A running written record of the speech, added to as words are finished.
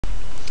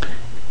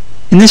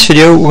In this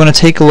video, we're going to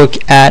take a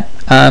look at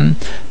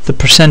the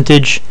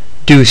percentage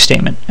do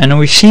statement. And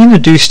we've seen the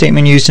do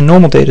statement used in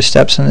normal data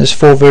steps, and there's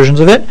 4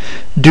 versions of it.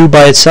 Do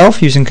by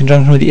itself, used in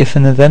conjunction with the if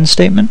and the then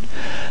statement,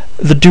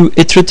 the do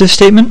iterative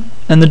statement,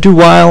 and the do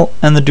while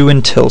and the do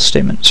until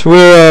statement. So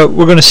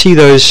we're going to see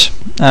those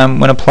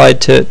when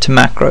applied to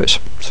macros.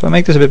 So I'll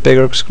make this a bit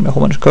bigger because it's going to be a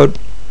whole bunch of code.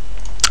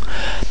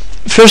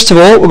 First of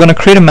all, we're going to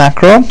create a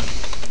macro,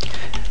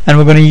 and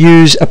we're going to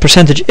use a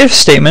percentage if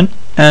statement,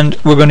 and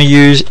we're going to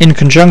use in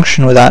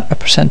conjunction with that a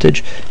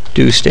percentage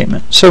do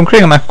statement. So I'm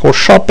creating a macro called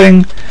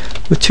shopping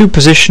with 2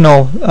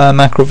 positional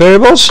macro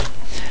variables.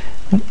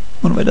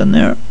 What have I done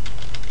there?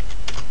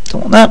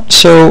 Don't want that.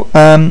 So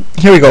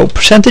here we go,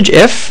 percentage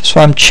if.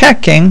 So I'm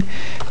checking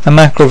a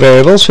macro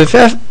variable. So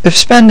if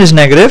spend is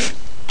negative,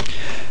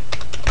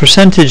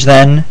 percentage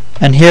then,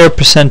 and here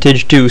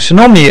percentage do. So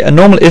normally a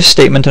normal if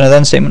statement and a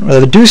then statement,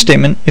 or the do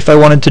statement, if I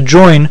wanted to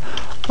join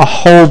a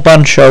whole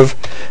bunch of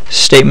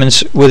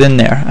statements within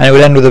there, and it would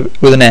end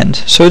with an end.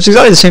 So it's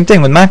exactly the same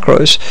thing with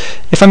macros.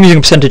 If I'm using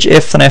a percentage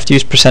if, then I have to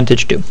use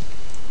percentage do.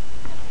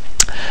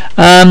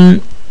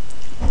 And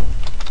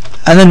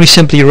then we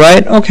simply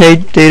write, okay,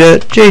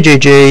 data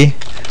jjj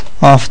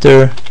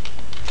after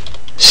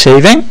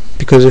saving,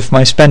 because if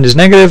my spend is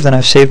negative, then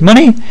I've saved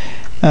money.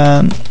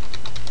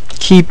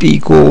 Keep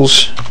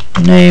equals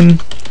name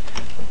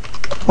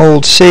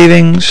old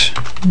savings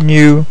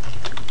new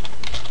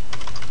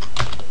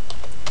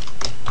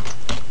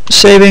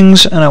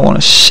savings, and I want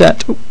to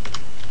set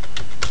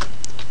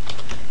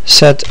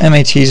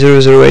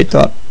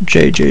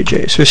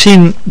mat008.jjj. So we've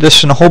seen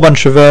this in a whole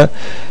bunch of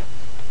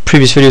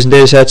previous videos and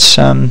datasets.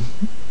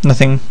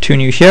 Nothing too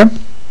new here.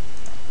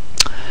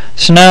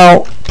 So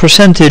now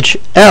percentage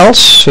else.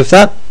 So if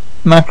that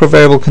macro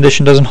variable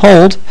condition doesn't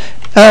hold,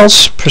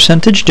 else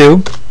percentage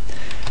do,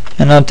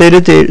 and now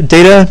data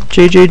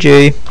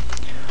jjj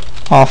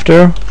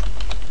after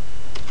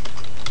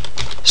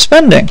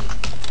spending.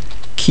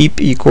 Keep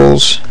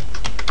equals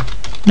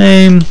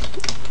name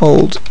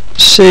old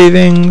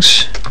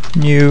savings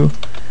new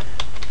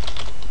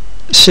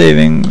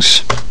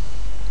savings,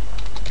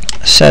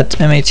 set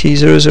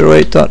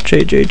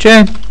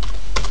mat008.jjj,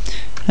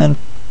 and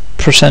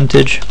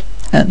percentage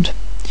end.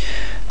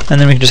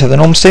 And then we can just have the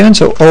normal statement.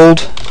 So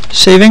old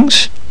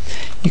savings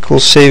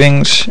equals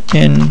savings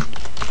in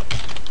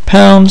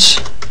pounds,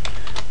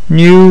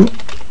 new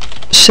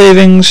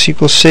savings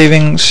equals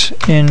savings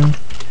in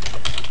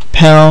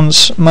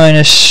pounds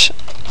minus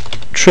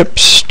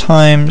trips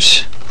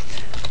times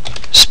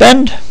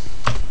spend,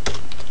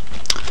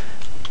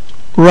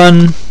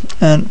 run,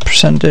 and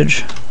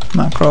percentage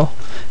macro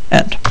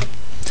end.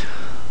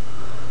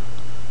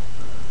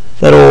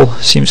 That all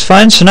seems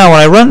fine. So now when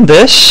I run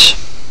this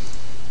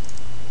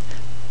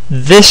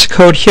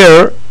code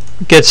here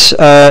gets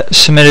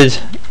submitted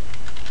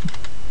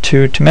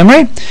to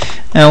memory,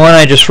 and when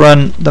I just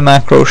run the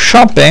macro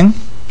shopping,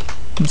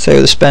 let's say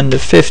with a spend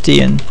of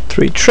 50 and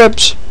 3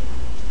 trips,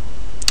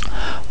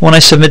 when I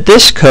submit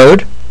this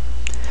code,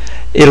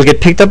 it'll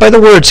get picked up by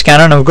the word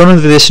scanner, and I've gone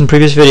over this in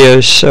previous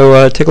videos,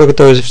 so take a look at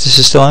those if this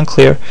is still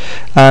unclear.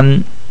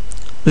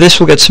 This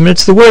will get submitted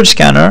to the word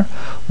scanner,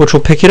 which will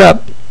pick it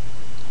up,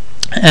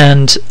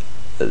 and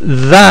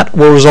that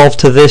will resolve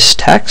to this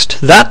text.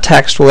 That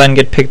text will then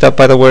get picked up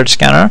by the word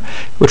scanner,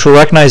 which will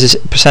recognize this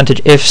percentage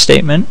if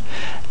statement,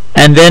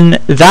 and then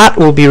that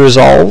will be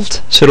resolved.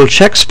 So it'll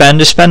check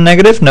spend. Is spend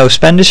negative? No,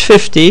 spend is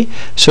 50,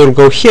 so it'll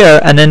go here,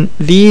 and then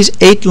these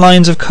 8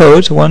 lines of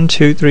code, 1,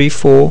 2, 3,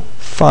 4,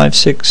 5,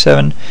 6,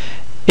 7,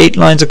 8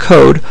 lines of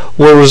code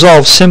will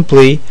resolve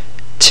simply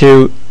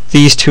to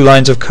these 2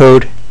 lines of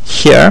code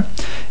here.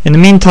 In the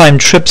meantime,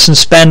 trips and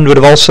spend would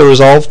have also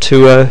resolved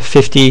to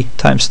 50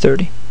 times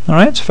 30.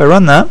 Alright, so if I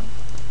run that,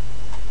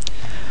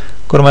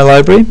 go to my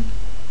library,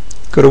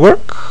 go to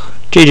work,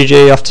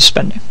 jjj after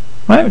spending,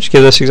 right, which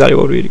gives us exactly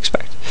what we'd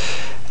expect.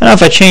 And now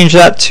if I change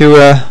that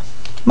to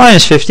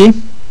minus 50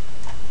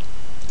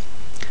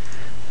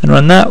 and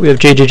run that, we have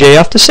jjj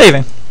after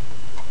saving,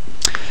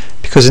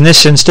 because in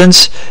this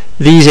instance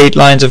these 8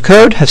 lines of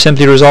code have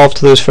simply resolved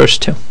to those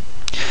first 2.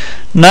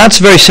 Now that's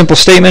a very simple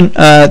statement.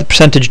 The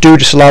percentage do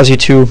just allows you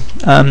to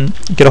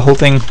get a whole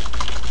thing,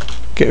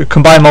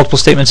 combine multiple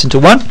statements into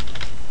one.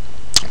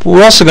 What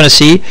we're also going to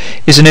see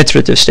is an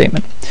iterative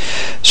statement.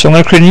 So I'm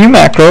going to create a new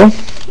macro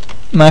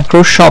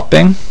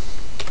shopping,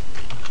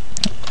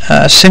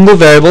 single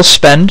variable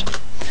spend,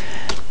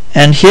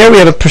 and here we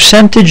have a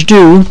percentage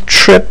do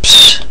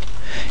trips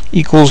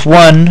equals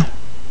 1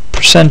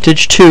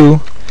 percentage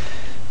to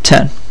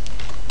 10.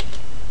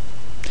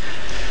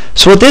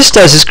 So what this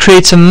does is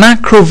creates a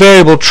macro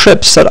variable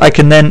trips that I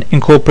can then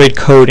incorporate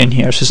code in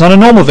here. So it's not a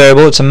normal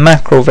variable, it's a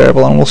macro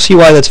variable, and we'll see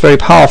why that's very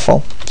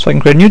powerful. So I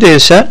can create a new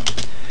data set,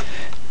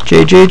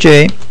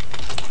 jjj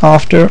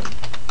after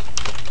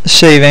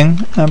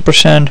saving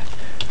ampersand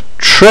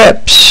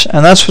trips,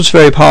 and that's what's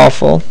very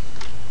powerful,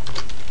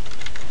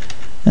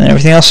 and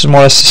everything else is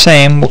more or less the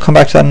same. We'll come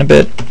back to that in a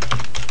bit.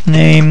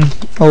 Name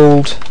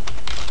old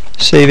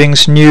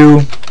savings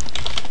new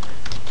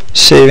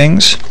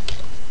savings,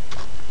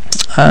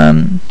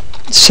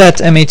 set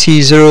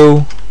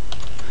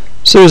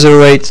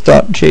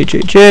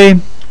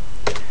mat008.jjj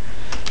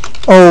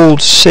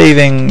old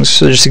savings,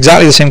 so just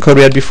exactly the same code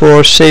we had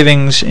before,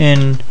 savings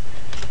in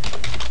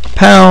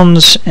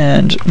pounds,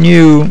 and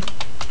new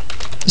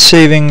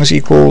savings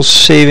equals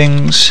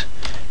savings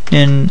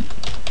in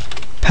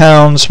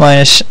pounds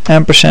minus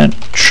ampersand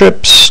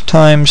trips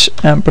times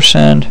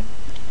ampersand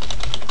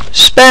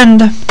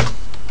spend.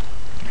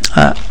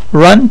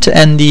 Run to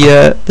end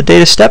the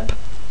data step,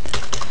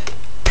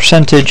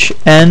 percentage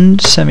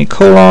end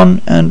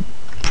semicolon, and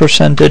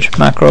percentage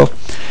macro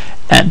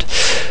end.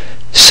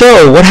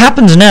 So what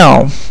happens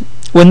now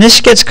when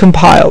this gets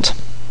compiled?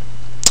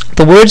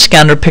 The word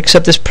scanner picks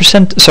up this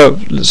percent. So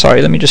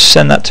sorry, let me just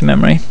send that to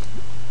memory,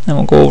 and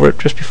we'll go over it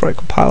just before I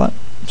compile it.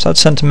 So that's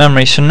sent to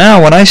memory. So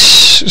now when I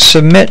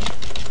submit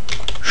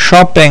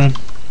shopping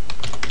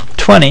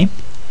 20,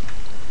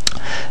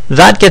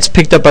 that gets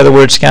picked up by the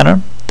word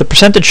scanner. The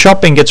percentage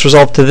shopping gets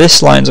resolved to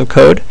this lines of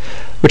code,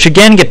 which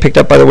again get picked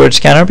up by the word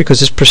scanner because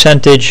this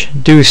percentage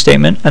do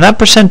statement, and that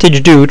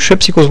percentage do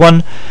trips equals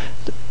 1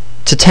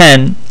 to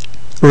 10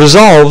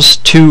 resolves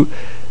to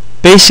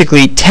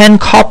basically 10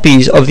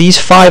 copies of these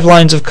 5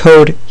 lines of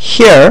code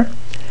here,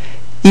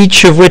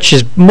 each of which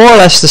is more or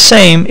less the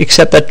same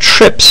except that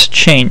trips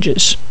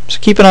changes. So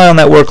keep an eye on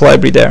that work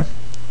library there.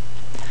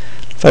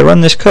 If I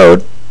run this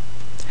code,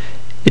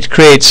 it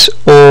creates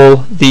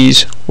all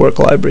these work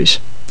libraries,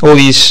 all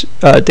these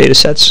data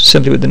sets,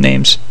 simply with the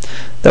names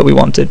that we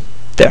wanted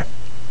there.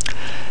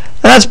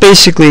 And that's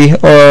basically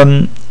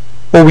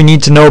all we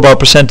need to know about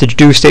percentage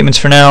do statements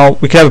for now.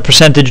 We could have a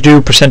percentage do,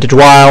 percentage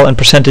while, and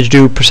percentage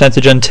do,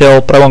 percentage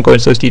until, but I won't go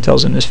into those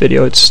details in this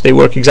video. They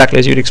work exactly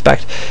as you'd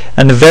expect.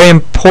 And the very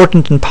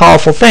important and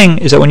powerful thing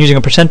is that when using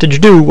a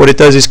percentage do, what it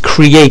does is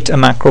create a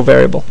macro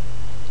variable.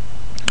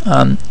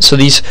 So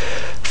these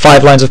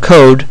 5 lines of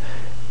code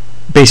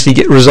basically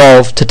get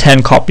resolved to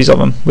 10 copies of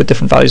them with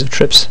different values of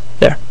trips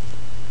there.